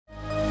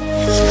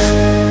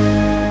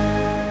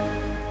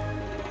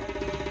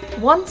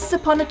Once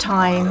upon a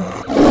time,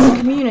 there was a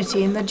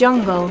community in the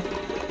jungle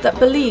that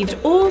believed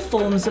all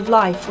forms of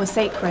life were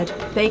sacred.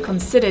 They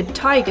considered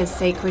tigers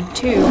sacred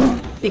too.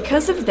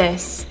 Because of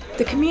this,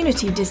 the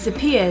community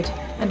disappeared,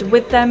 and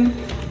with them,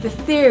 the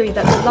theory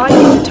that the life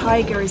of a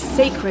tiger is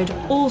sacred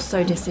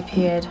also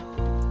disappeared.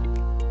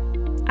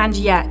 And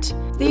yet,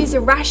 these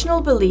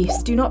irrational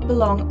beliefs do not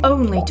belong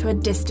only to a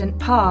distant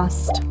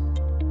past.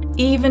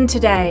 Even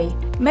today,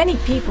 many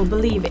people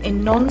believe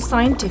in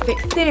non-scientific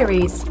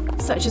theories,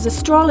 such as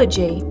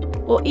astrology,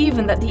 or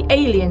even that the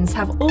aliens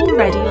have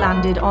already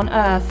landed on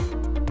Earth.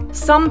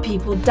 Some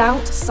people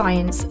doubt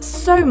science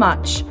so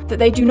much that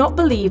they do not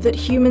believe that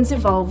humans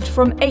evolved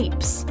from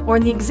apes or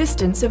in the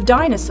existence of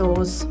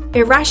dinosaurs.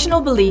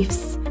 Irrational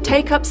beliefs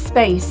take up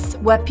space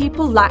where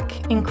people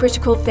lack in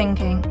critical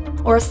thinking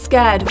or are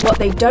scared of what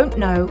they don't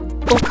know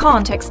or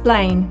can't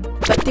explain.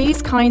 But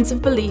these kinds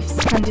of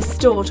beliefs can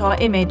distort our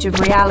image of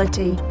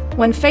reality.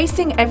 When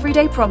facing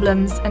everyday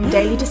problems and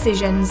daily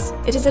decisions,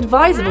 it is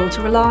advisable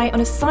to rely on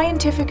a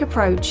scientific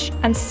approach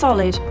and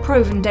solid,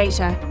 proven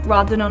data,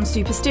 rather than on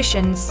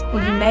superstitions,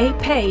 or you may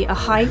pay a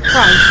high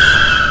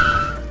price.